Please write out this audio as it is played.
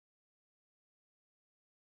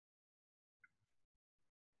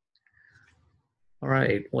All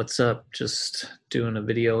right, what's up? Just doing a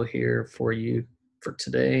video here for you for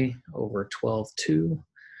today over 12.2.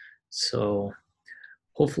 So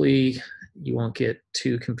hopefully you won't get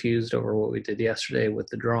too confused over what we did yesterday with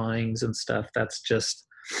the drawings and stuff. That's just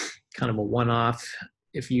kind of a one-off.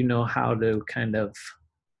 If you know how to kind of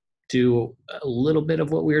do a little bit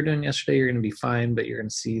of what we were doing yesterday, you're going to be fine, but you're going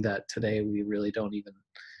to see that today we really don't even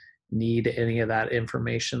need any of that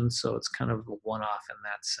information. So it's kind of a one-off in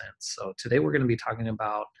that sense. So today we're going to be talking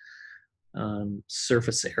about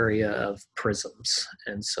surface area of prisms.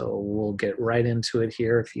 And so we'll get right into it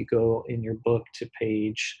here. If you go in your book to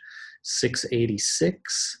page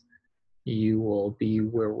 686, you will be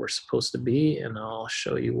where we're supposed to be, and I'll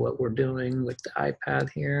show you what we're doing with the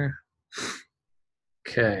iPad here.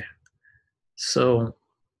 Okay, so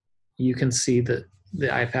you can see the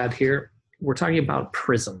iPad here. We're talking about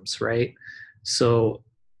prisms, right? So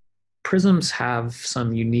prisms have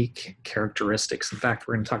some unique characteristics. In fact,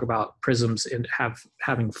 we're going to talk about prisms and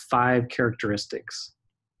having 5 characteristics.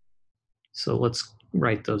 So let's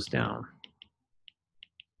write those down.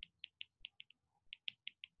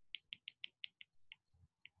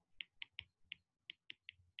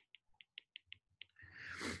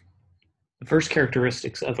 The first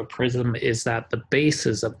characteristics of a prism is that the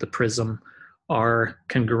bases of the prism are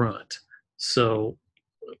congruent. So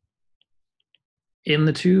in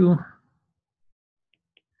the two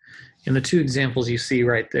examples you see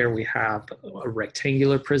right there, we have a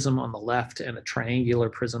rectangular prism on the left and a triangular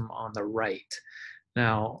prism on the right.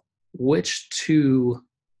 Now, which two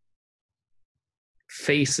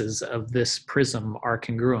faces of this prism are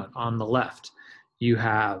congruent? On the left, you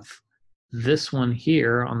have this one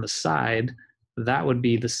here on the side. That would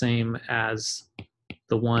be the same as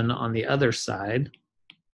the one on the other side.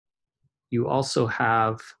 You also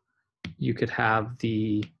have, you could have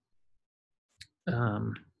the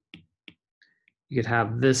you could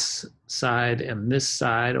have this side and this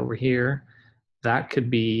side over here. That could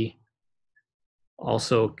be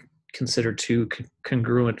also considered two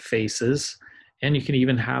congruent faces. And you can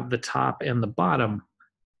even have the top and the bottom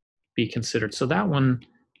be considered. So that one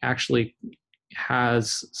actually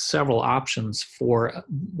has several options for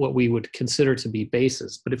what we would consider to be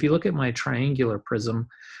bases. But if you look at my triangular prism,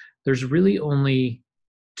 there's really only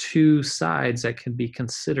 2 sides that can be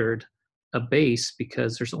considered a base,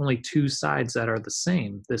 because there's only 2 sides that are the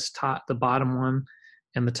same, the bottom one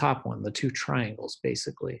and the top one, the 2 triangles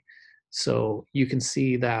basically. So you can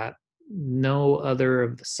see that no other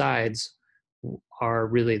of the sides are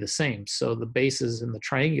really the same. So the bases in the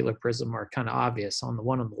triangular prism are kind of obvious. On the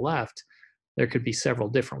one on the left, there could be several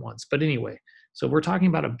different ones. But anyway, so we're talking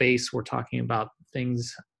about a base, we're talking about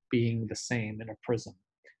things being the same in a prism.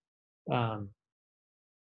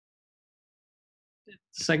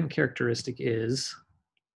 Second characteristic is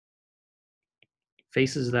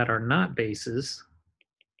faces that are not bases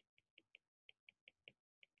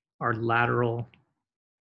are lateral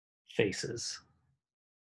faces.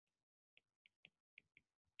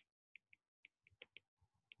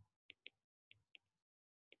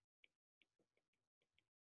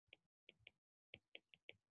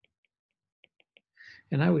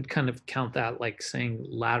 And I would kind of count that like saying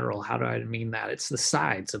lateral. How do I mean that? It's the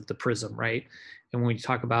sides of the prism, right? And when we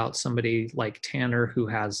talk about somebody like Tanner who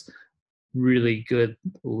has really good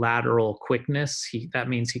lateral quickness, that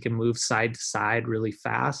means he can move side to side really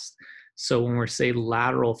fast. So when we say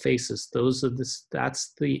lateral faces,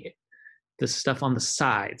 that's the stuff on the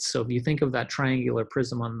sides. So if you think of that triangular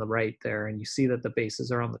prism on the right there, and you see that the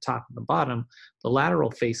bases are on the top and the bottom, the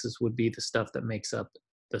lateral faces would be the stuff that makes up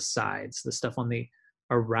the sides, the stuff on the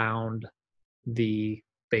around the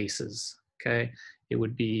bases. Okay, it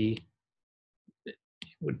would be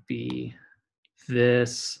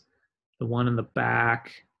this, the one in the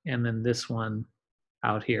back, and then this one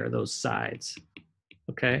out here, those sides.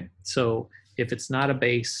 Okay, so if it's not a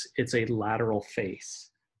base, it's a lateral face.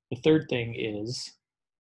 The third thing is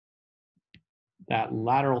that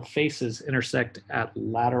lateral faces intersect at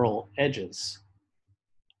lateral edges.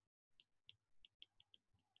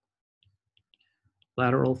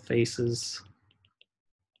 Lateral faces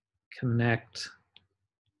connect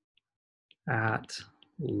at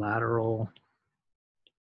lateral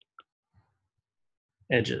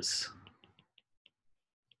edges.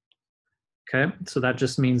 Okay, so that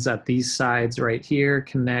just means that these sides right here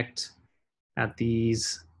connect at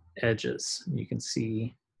these edges. You can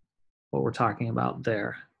see what we're talking about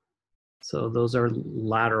there. So those are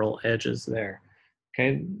lateral edges there.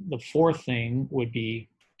 Okay, the fourth thing would be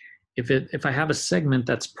if I have a segment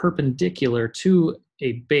that's perpendicular to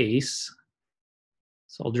a base.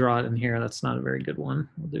 So I'll draw it in here. That's not a very good one.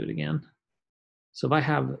 We'll do it again. So if I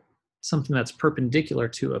have something that's perpendicular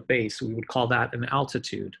to a base, we would call that an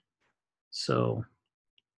altitude. So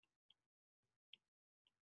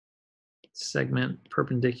segment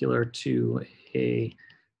perpendicular to a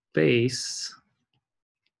base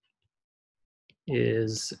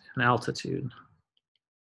is an altitude.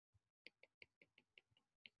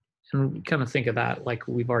 And we kind of think of that like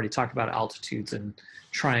we've already talked about altitudes and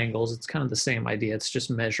triangles. It's kind of the same idea. It's just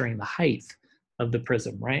measuring the height of the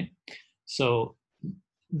prism, right? So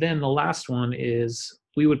then the last one is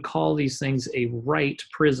we would call these things a right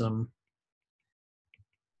prism.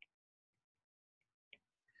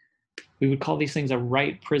 We would call these things a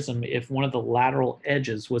right prism if one of the lateral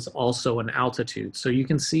edges was also an altitude. So you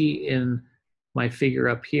can see in my figure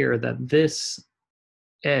up here that this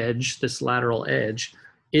edge, this lateral edge,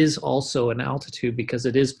 is also an altitude because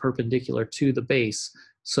it is perpendicular to the base.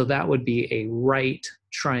 So that would be a right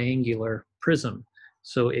triangular prism.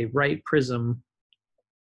 So a right prism,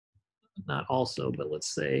 not also, but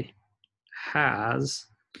let's say has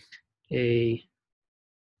a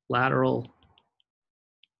lateral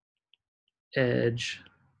edge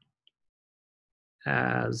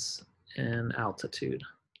as an altitude.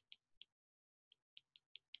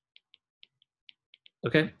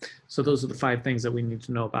 Okay, so those are the 5 things that we need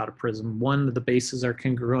to know about a prism. 1, the bases are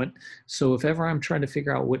congruent. So if ever I'm trying to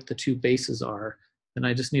figure out what the 2 bases are, then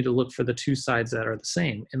I just need to look for the 2 sides that are the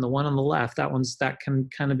same. And the one on the left, that can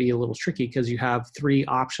kind of be a little tricky because you have 3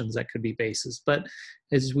 options that could be bases. But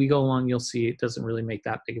as we go along, you'll see it doesn't really make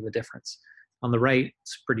that big of a difference. On the right,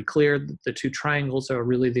 it's pretty clear. The 2 triangles are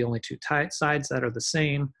really the only 2 sides that are the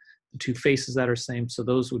same, the 2 faces that are same. So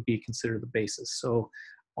those would be considered the bases. So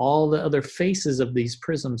all the other faces of these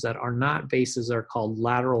prisms that are not bases are called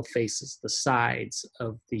lateral faces, the sides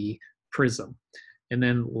of the prism. And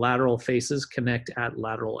then lateral faces connect at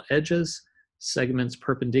lateral edges. Segments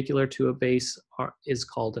perpendicular to a base is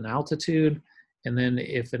called an altitude. And then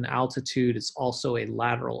if an altitude is also a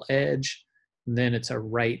lateral edge, then it's a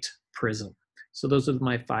right prism. So those are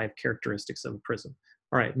my 5 characteristics of a prism.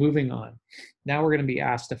 All right, moving on. Now we're going to be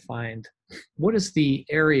asked to find what is the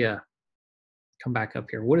area. Come back up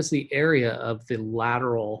here. What is the area of the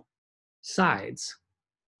lateral sides?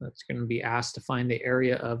 That's going to be asked to find the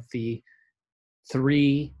area of the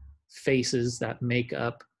 3 faces that make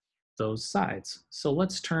up those sides. So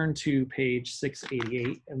let's turn to page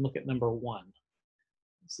 688 and look at number 1.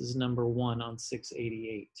 This is number 1 on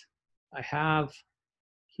 688. I have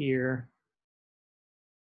here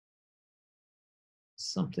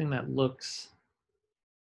something that looks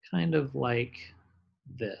kind of like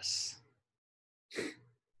this.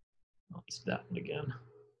 Let's do that one again.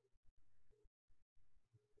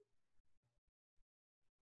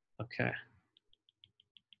 Okay.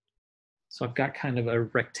 So I've got kind of a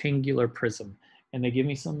rectangular prism, and they give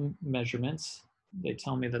me some measurements. They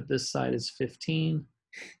tell me that this side is 15,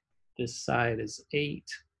 this side is 8,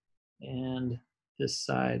 and this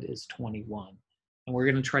side is 21. And we're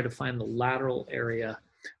going to try to find the lateral area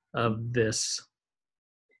of this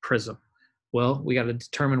prism. Well, we got to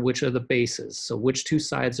determine which are the bases. So which 2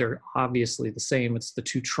 sides are obviously the same? It's the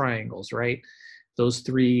 2 triangles, right? Those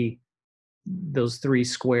three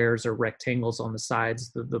squares or rectangles on the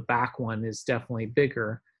sides. The back one is definitely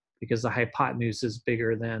bigger because the hypotenuse is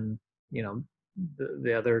bigger than, you know,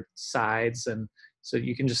 the other sides, and so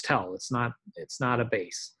you can just tell it's not a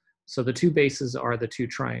base. So the 2 bases are the 2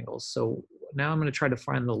 triangles. So now I'm going to try to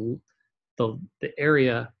find the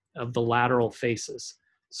area of the lateral faces.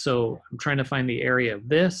 So I'm trying to find the area of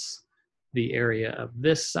this, the area of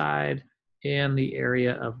this side, and the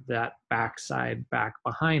area of that back side back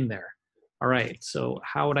behind there. All right, so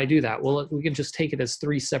how would I do that? Well, we can just take it as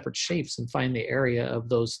 3 separate shapes and find the area of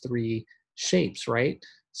those 3 shapes, right?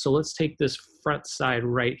 So let's take this front side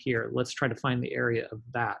right here. Let's try to find the area of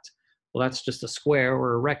that. Well, that's just a square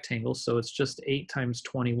or a rectangle, so it's just 8 times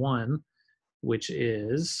 21, which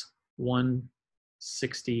is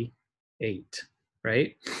 168,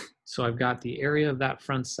 right? So I've got the area of that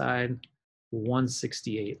front side,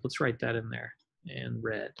 168. Let's write that in there in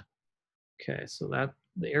red. Okay, so that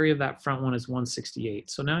the area of that front one is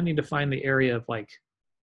 168. So now I need to find the area of like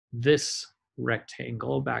this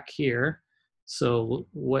rectangle back here. So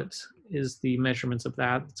what is the measurements of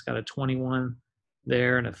that? It's got a 21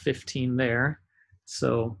 there and a 15 there.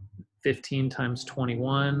 So 15 times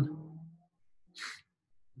 21,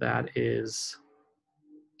 that is,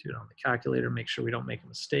 do it on the calculator, make sure we don't make a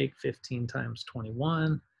mistake. 15 times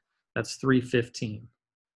 21, that's 315.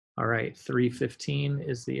 All right, 315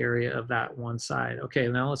 is the area of that one side. Okay,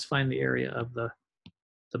 now let's find the area of the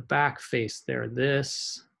back face there.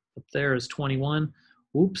 This up there is 21.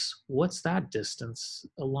 Oops, what's that distance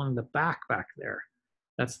along the back there?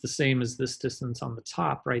 That's the same as this distance on the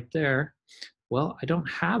top right there. Well, I don't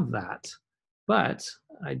have that, but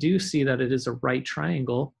I do see that it is a right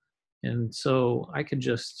triangle. And so I could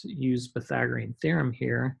just use Pythagorean theorem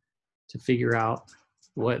here to figure out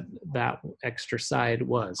what that extra side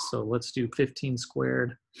was. So let's do 15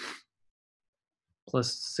 squared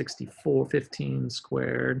plus 64, 15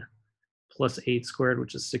 squared plus 8 squared,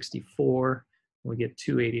 which is 64. And we get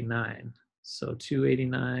 289. So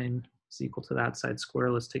 289 is equal to that side square.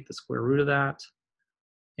 Let's take the square root of that.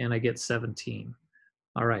 And I get 17.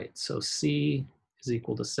 All right, so C is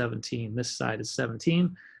equal to 17. This side is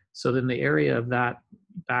 17. So then the area of that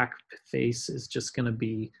back face is just going to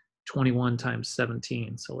be 21 times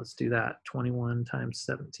 17. So let's do that. 21 times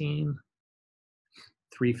 17,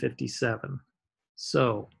 357.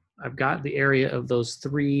 So I've got the area of those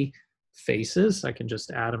three faces. I can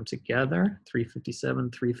just add them together.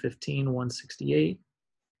 357, 315, 168.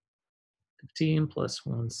 15 plus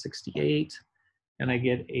 168. And I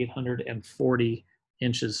get 840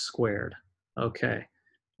 inches squared. Okay.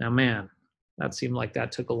 Now, man, that seemed like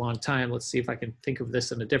that took a long time. Let's see if I can think of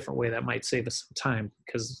this in a different way that might save us some time,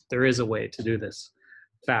 because there is a way to do this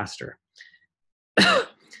faster.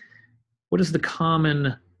 What is the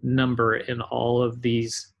common number in all of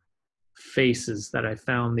these faces that I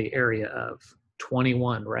found the area of?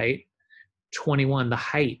 21, right? 21, the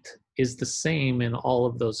height is the same in all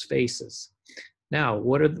of those faces. Now,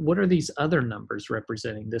 what are these other numbers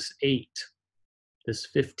representing? This 8, this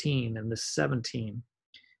 15, and this 17.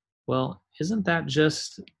 Well, isn't that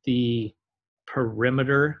just the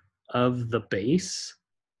perimeter of the base?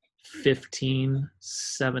 15,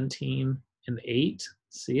 17, and 8.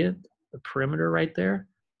 See it? The perimeter right there.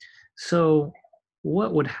 So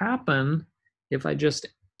what would happen if I just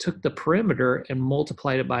took the perimeter and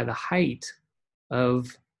multiplied it by the height of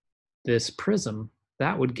this prism?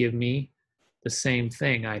 That would give me the same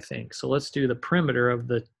thing, I think. So let's do the perimeter of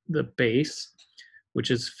the base,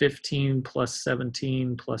 which is 15 plus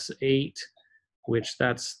 17 plus 8, which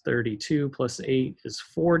that's 32 plus 8 is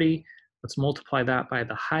 40. Let's multiply that by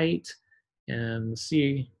the height and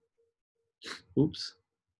see, oops,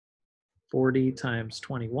 40 times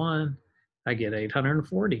 21, I get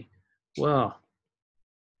 840. Well,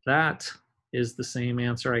 that is the same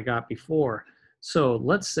answer I got before. So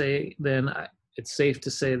let's say then it's safe to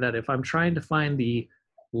say that if I'm trying to find the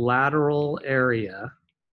lateral area,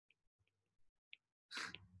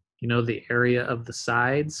 you know, the area of the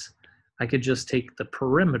sides, I could just take the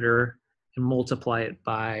perimeter and multiply it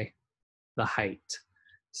by the height.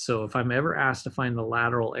 So if I'm ever asked to find the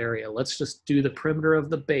lateral area, let's just do the perimeter of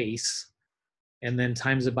the base and then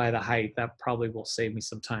times it by the height. That probably will save me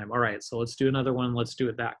some time. All right, so let's do another one. Let's do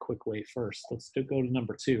it that quick way first. Let's go to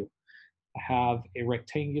number 2. I have a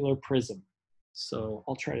rectangular prism. So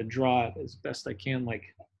I'll try to draw it as best I can like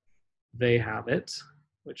they have it,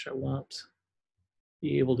 which I won't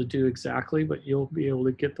be able to do exactly, but you'll be able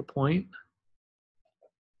to get the point.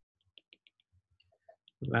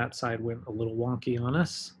 That side went a little wonky on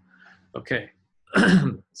us. Okay,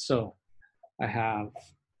 so I have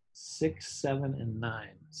 6, 7, and 9.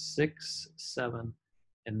 6, 7,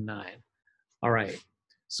 and 9. All right,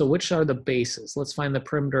 so which are the bases? Let's find the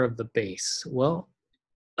perimeter of the base. Well,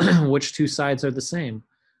 which two sides are the same?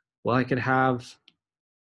 Well, I could have,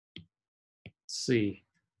 let's see,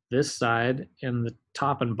 this side and the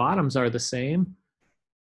top and bottoms are the same,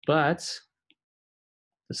 but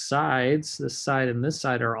the sides, this side and this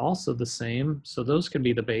side are also the same, so those could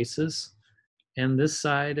be the bases. And this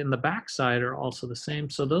side and the back side are also the same,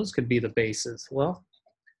 so those could be the bases. Well,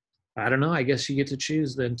 I don't know, I guess you get to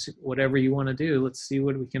choose then whatever you want to do. Let's see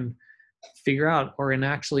what we can figure out. Or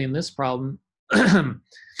actually in this problem,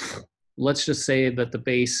 let's just say that the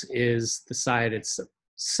base is the side it's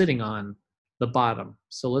sitting on, the bottom.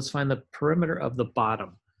 So let's find the perimeter of the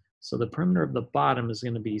bottom. So the perimeter of the bottom is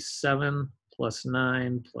going to be 7 plus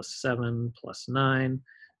 9 plus 7 plus 9.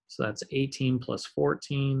 So that's 18 plus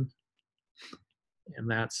 14. And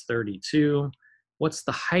that's 32. What's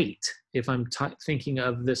the height? If I'm thinking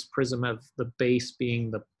of this prism of the base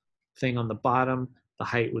being the thing on the bottom, the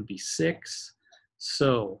height would be 6.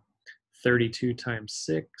 So 32 times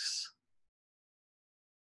 6,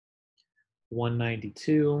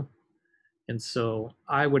 192. And so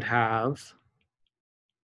I would have,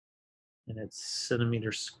 and it's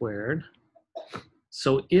centimeters squared.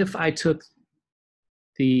 So if I took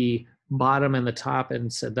the bottom and the top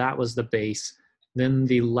and said that was the base, then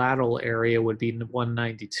the lateral area would be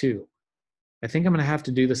 192. I think I'm going to have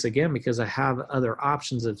to do this again because I have other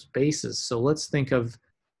options as bases. So let's think of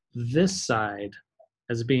this side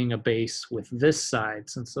as being a base with this side,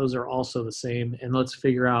 since those are also the same. And let's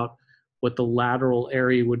figure out what the lateral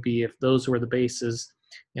area would be if those were the bases.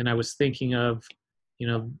 And I was thinking of, you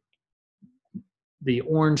know, the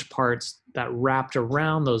orange parts that wrapped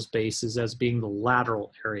around those bases as being the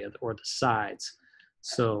lateral area or the sides.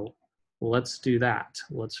 So let's do that.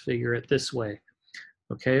 Let's figure it this way.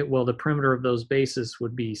 Okay, well, the perimeter of those bases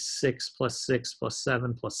would be 6 plus 6 plus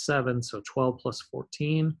 7 plus 7, so 12 plus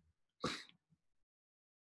 14.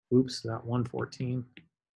 Oops, not 114,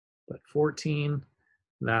 but 14.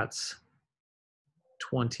 That's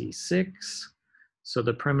 26. So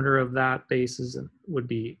the perimeter of that bases would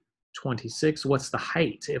be 26. What's the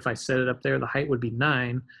height? If I set it up there, the height would be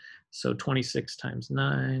 9. So 26 times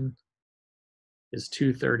 9 is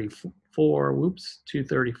 234. Whoops,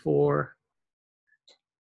 234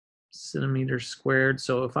 centimeters squared.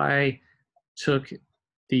 So if I took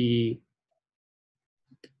the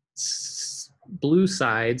blue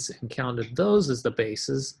sides and counted those as the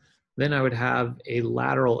bases, then I would have a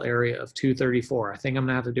lateral area of 234. I think I'm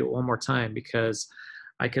gonna have to do it one more time because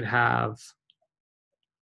I could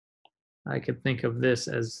think of this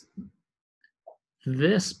as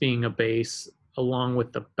this being a base along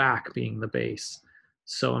with the back being the base.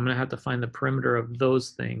 So I'm gonna have to find the perimeter of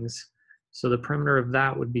those things. So the perimeter of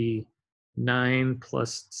that would be 9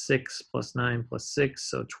 plus 6 plus 9 plus 6,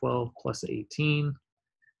 so 12 plus 18.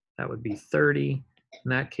 That would be 30. In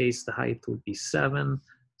that case, the height would be 7.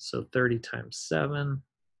 So 30 times 7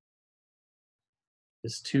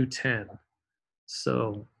 is 210.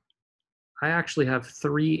 So I actually have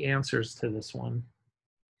 3 answers to this one.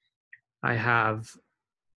 I have,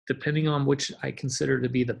 depending on which I consider to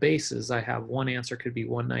be the bases, I have one answer could be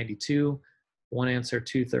 192, one answer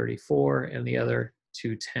 234, and the other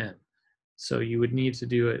 210. So you would need to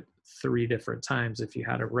do it 3 different times if you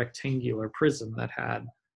had a rectangular prism that had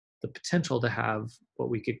the potential to have what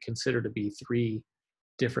we could consider to be 3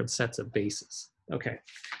 different sets of bases. Okay,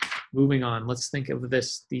 moving on. Let's think of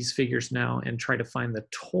these figures now and try to find the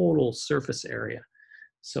total surface area.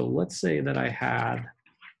 So let's say that I had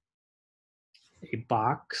a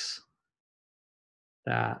box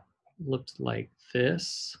that looked like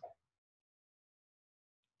this.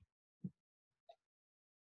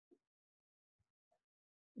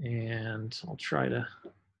 And I'll try to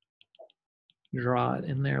draw it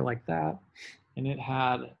in there like that. And it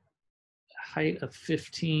had a height of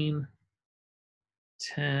 15,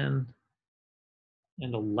 10,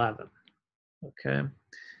 and 11. Okay.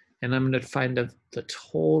 And I'm going to find the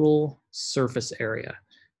total surface area.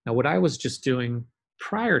 Now, what I was just doing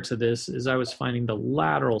prior to this is I was finding the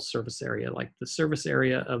lateral surface area, like the surface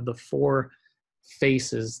area of the 4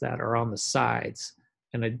 faces that are on the sides.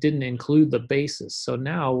 And I didn't include the bases. So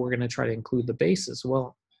now we're going to try to include the bases.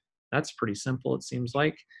 Well, that's pretty simple, it seems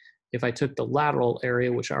like. If I took the lateral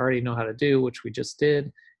area, which I already know how to do, which we just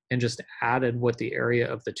did, and just added what the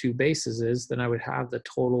area of the 2 bases is, then I would have the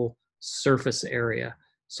total surface area.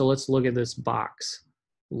 So let's look at this box.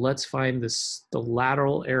 Let's find the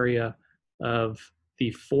lateral area of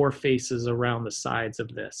the 4 faces around the sides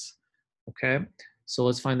of this. Okay, so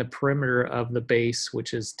let's find the perimeter of the base,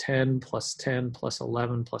 which is 10 plus 10 plus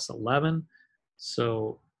 11 plus 11.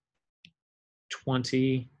 So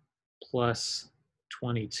 20 plus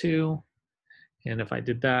 22. And if I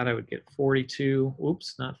did that, I would get 42.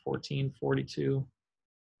 Oops, not 14, 42.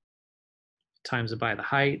 Times it by the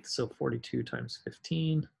height, so 42 times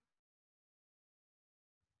 15.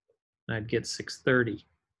 And I'd get 630.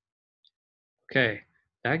 Okay,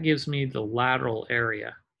 that gives me the lateral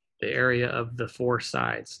area, the area of the 4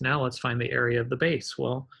 sides. Now let's find the area of the base.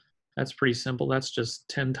 Well, that's pretty simple. That's just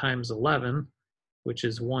 10 times 11, which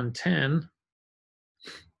is 110.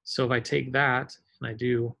 So if I take that and I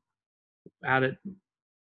do add it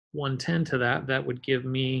 110 to that, that would give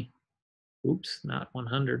me, oops, not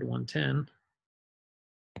 100, 110.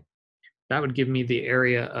 That would give me the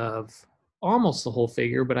area of almost the whole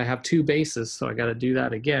figure, but I have 2 bases, so I got to do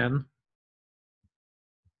that again.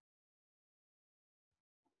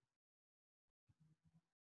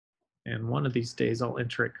 And one of these days I'll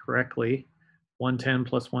enter it correctly. 110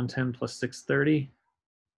 plus 110 plus 630,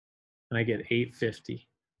 and I get 850.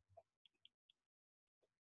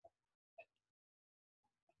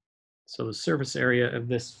 So the surface area of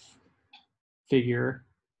this figure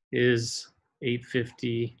is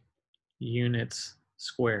 850 units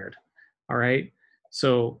squared. All right,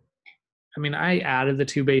 so I mean, I added the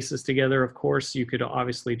 2 bases together. Of course, you could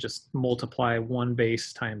obviously just multiply 1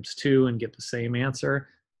 base times 2 and get the same answer.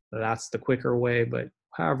 That's the quicker way, but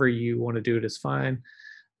however you want to do it is fine.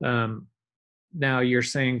 Now you're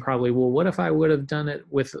saying probably, well, what if I would have done it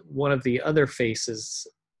with one of the other faces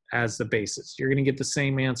as the bases. You're going to get the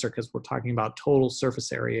same answer because we're talking about total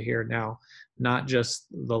surface area here now, not just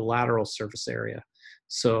the lateral surface area.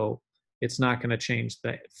 So it's not going to change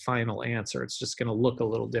the final answer. It's just going to look a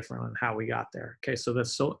little different on how we got there. Okay, so the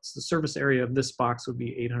surface area of this box would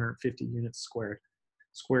be 850 units squared,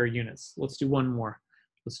 square units. Let's do one more.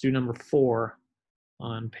 Let's do number 4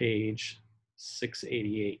 on page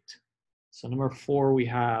 688. So number 4, we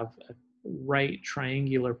have a right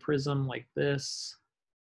triangular prism like this.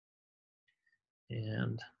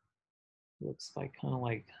 And looks like kind of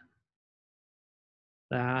like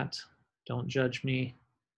that. Don't judge me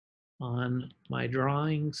on my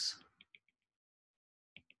drawings.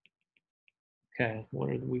 Okay, what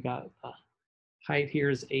are we got? Height here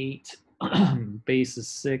is 8, base is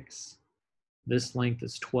 6, this length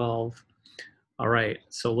is 12. All right,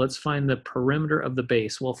 so let's find the perimeter of the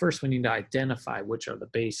base. Well, first we need to identify which are the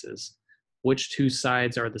bases. Which two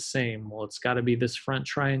sides are the same? Well, it's got to be this front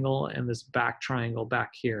triangle and this back triangle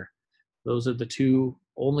back here. Those are the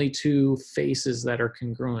only two faces that are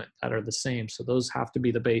congruent, that are the same. So those have to be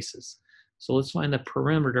the bases. So let's find the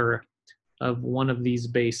perimeter of one of these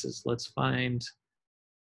bases. Let's find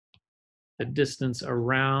the distance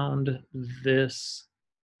around this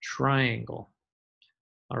triangle.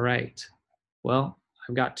 All right. Well,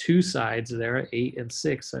 I've got 2 sides there, 8 and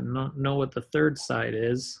 6. I don't know what the third side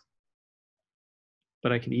is,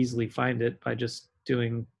 but I could easily find it by just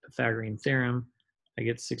doing Pythagorean theorem. I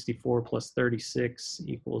get 64 plus 36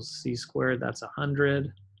 equals c squared. That's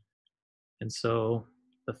 100. And so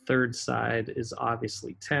the third side is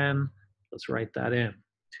obviously 10. Let's write that in.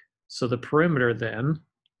 So the perimeter then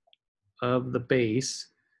of the base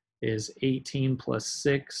is 18 plus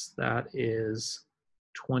 6. That is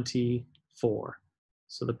 24.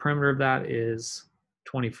 So the perimeter of that is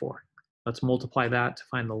 24. Let's multiply that to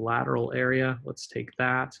find the lateral area. Let's take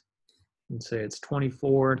that and say it's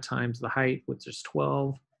 24 times the height, which is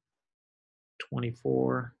 12.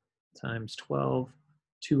 24 times 12,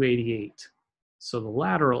 288. So the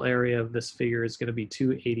lateral area of this figure is going to be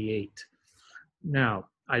 288. Now,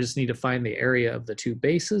 I just need to find the area of the 2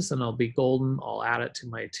 bases, and I'll be golden. I'll add it to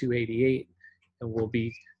my 288, and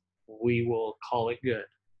we will call it good.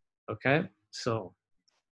 Okay, so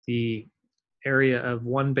the area of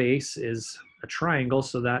one base is a triangle,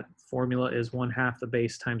 so that formula is 1/2 the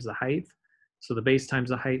base times the height. So the base times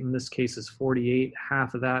the height in this case is 48.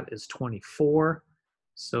 Half of that is 24.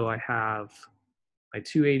 So I have my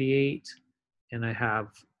 288, and I have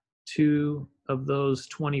 2 of those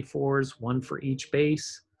 24s, 1 for each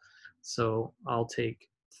base. So I'll take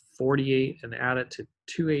 48 and add it to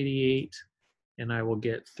 288, and I will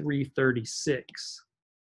get 336.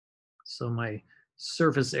 So my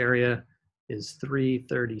surface area is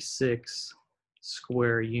 336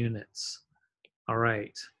 square units. All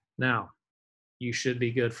right, now you should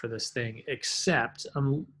be good for this thing, except,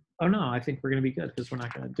 oh no, I think we're gonna be good because we're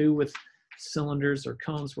not gonna do with cylinders or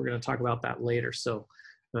cones. We're gonna talk about that later. So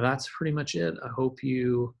that's pretty much it. I hope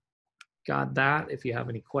you got that. If you have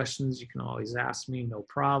any questions, you can always ask me, no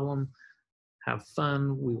problem. Have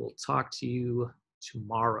fun. We will talk to you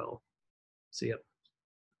tomorrow. See ya.